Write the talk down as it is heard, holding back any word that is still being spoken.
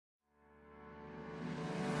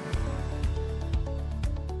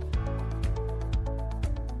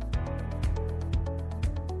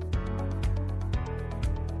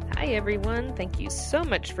Hi, everyone. Thank you so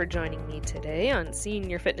much for joining me today on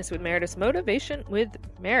Senior Fitness with Meredith, Motivation with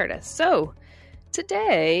Meredith. So,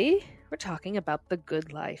 today we're talking about the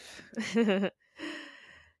good life.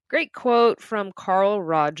 Great quote from Carl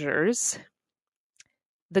Rogers.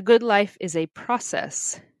 The good life is a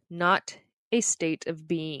process, not a state of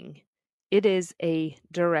being. It is a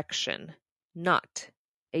direction, not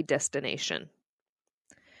a destination.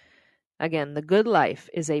 Again, the good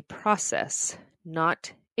life is a process,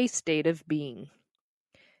 not a state of being.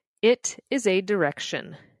 It is a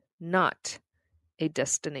direction, not a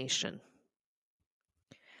destination.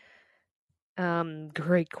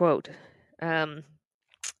 Great quote.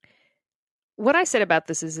 What I said about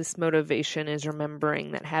this motivation is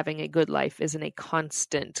remembering that having a good life isn't a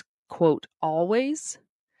constant, quote, always.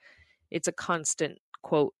 It's a constant,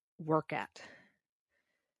 quote, work at.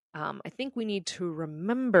 I think we need to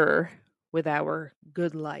remember with our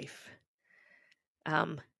good life,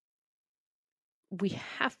 we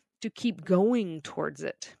have to keep going towards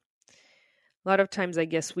it. A lot of times, I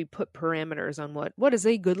guess, we put parameters on what is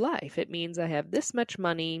a good life. It means I have this much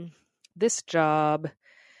money, this job,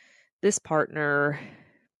 this partner,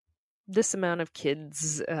 this amount of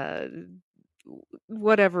kids,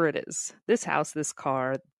 whatever it is, this house, this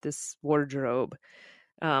car, this wardrobe.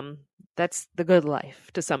 That's the good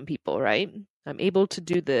life to some people, right? I'm able to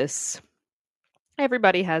do this.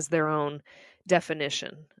 Everybody has their own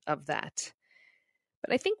definition of that.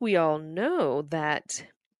 But I think we all know that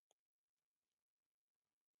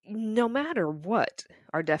no matter what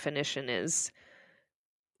our definition is,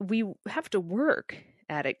 we have to work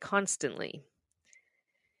at it constantly.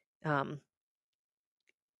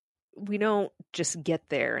 We don't just get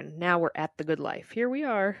there and now we're at the good life. Here we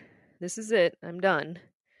are. This is it. I'm done.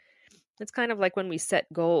 It's kind of like when we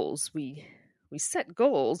set goals. We set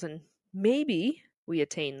goals and maybe we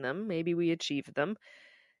attain them, maybe we achieve them,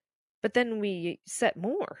 but then we set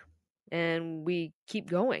more and we keep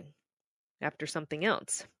going after something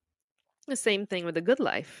else. The same thing with a good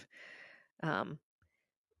life.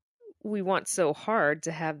 We want so hard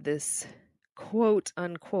to have this quote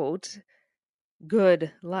unquote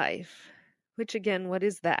good life, which again, what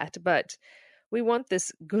is that? But we want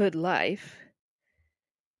this good life.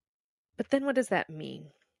 But then what does that mean?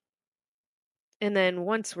 And then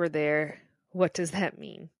once we're there, what does that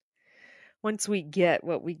mean? Once we get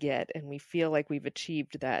what we get and we feel like we've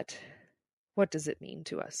achieved that, what does it mean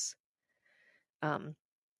to us?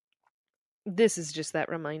 This is just that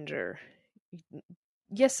reminder.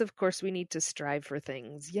 Yes, of course, we need to strive for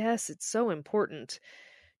things. Yes, it's so important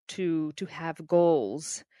to have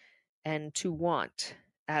goals and to want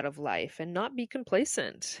out of life and not be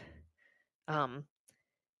complacent.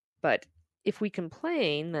 But if we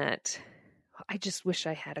complain that I just wish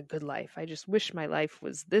I had a good life, I just wish my life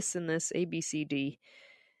was this and this, A, B, C, D,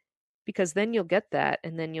 because then you'll get that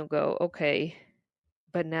and then you'll go, okay,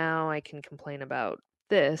 but now I can complain about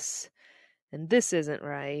this and this isn't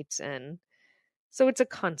right. And so it's a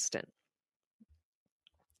constant.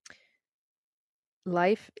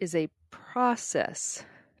 Life is a process,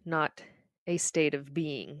 not a state of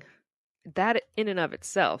being. That in and of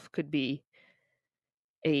itself could be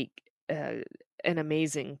an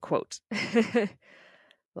amazing quote.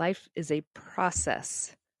 Life is a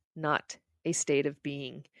process, not a state of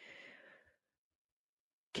being.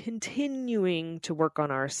 Continuing to work on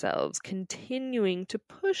ourselves, continuing to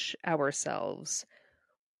push ourselves,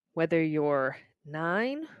 whether you're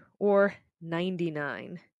 9 or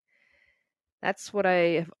 99. That's what I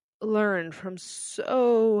have learned from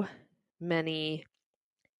so many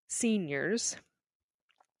seniors,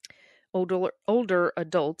 older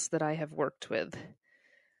adults that I have worked with,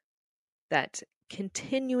 that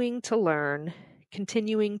continuing to learn,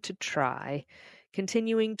 continuing to try,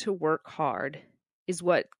 continuing to work hard is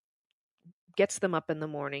what gets them up in the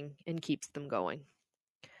morning and keeps them going.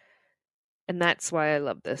 And that's why I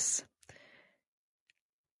love this.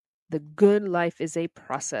 The good life is a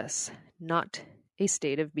process, not a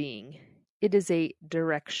state of being. It is a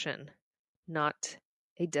direction, not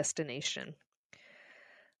a destination.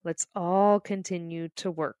 Let's all continue to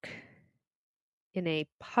work in a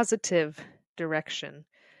positive direction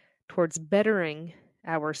towards bettering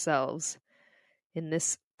ourselves in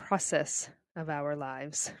this process of our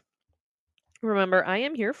lives. Remember, I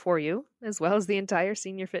am here for you, as well as the entire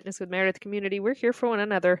Senior Fitness with Meredith community. We're here for one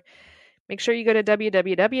another. Make sure you go to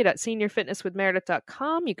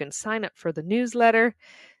www.seniorfitnesswithmeredith.com. You can sign up for the newsletter,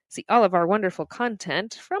 see all of our wonderful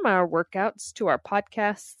content from our workouts to our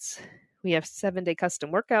podcasts. We have 7-day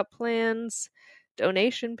custom workout plans,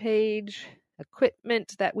 donation page,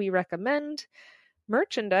 equipment that we recommend,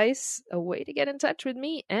 merchandise, a way to get in touch with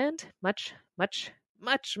me, and much, much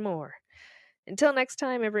much more. Until next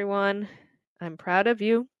time, everyone, I'm proud of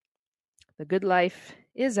you. The good life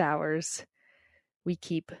is ours. We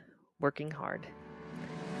keep working hard.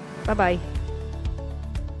 Bye-bye.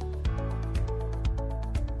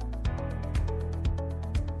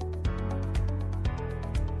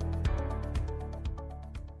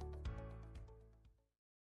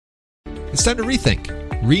 It's time to rethink,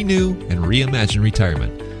 renew, and reimagine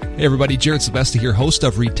retirement. Hey everybody, Jared Sebesta here, host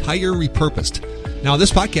of Retire Repurposed. Now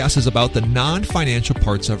this podcast is about the non-financial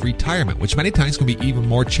parts of retirement, which many times can be even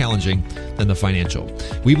more challenging than the financial.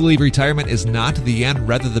 We believe retirement is not the end,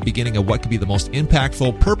 rather the beginning of what could be the most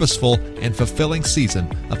impactful, purposeful, and fulfilling season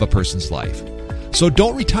of a person's life. So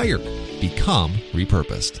don't retire, become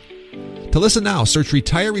repurposed. To listen now, search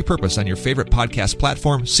Retire Repurposed on your favorite podcast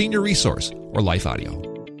platform, Senior Resource, or Life Audio.